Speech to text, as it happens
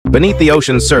Beneath the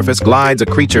ocean's surface glides a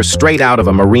creature straight out of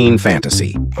a marine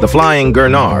fantasy. The Flying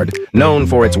Gurnard, known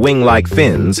for its wing-like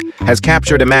fins, has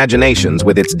captured imaginations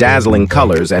with its dazzling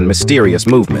colors and mysterious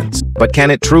movements. But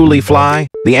can it truly fly?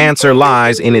 The answer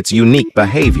lies in its unique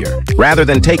behavior. Rather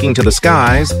than taking to the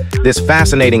skies, this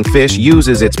fascinating fish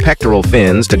uses its pectoral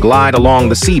fins to glide along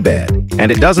the seabed.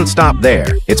 And it doesn't stop there.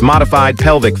 Its modified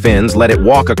pelvic fins let it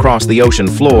walk across the ocean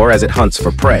floor as it hunts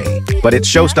for prey. But its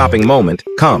show-stopping moment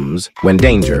comes when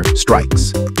danger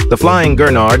strikes. The Flying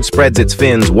Gurnard spreads its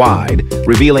fins wide,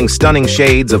 revealing stunning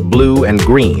shades of blue and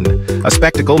green, a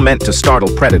spectacle meant to startle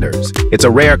predators. It's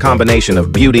a rare combination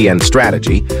of beauty and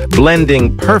strategy,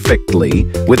 blending perfectly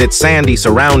with its sandy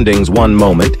surroundings one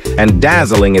moment and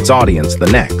dazzling its audience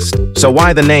the next. So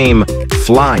why the name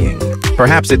Flying?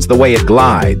 Perhaps it's the way it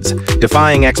glides,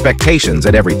 defying expectations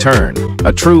at every turn.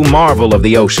 A true marvel of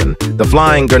the ocean, the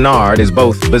Flying Gurnard is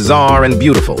both bizarre and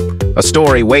beautiful, a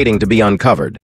story waiting to be uncovered.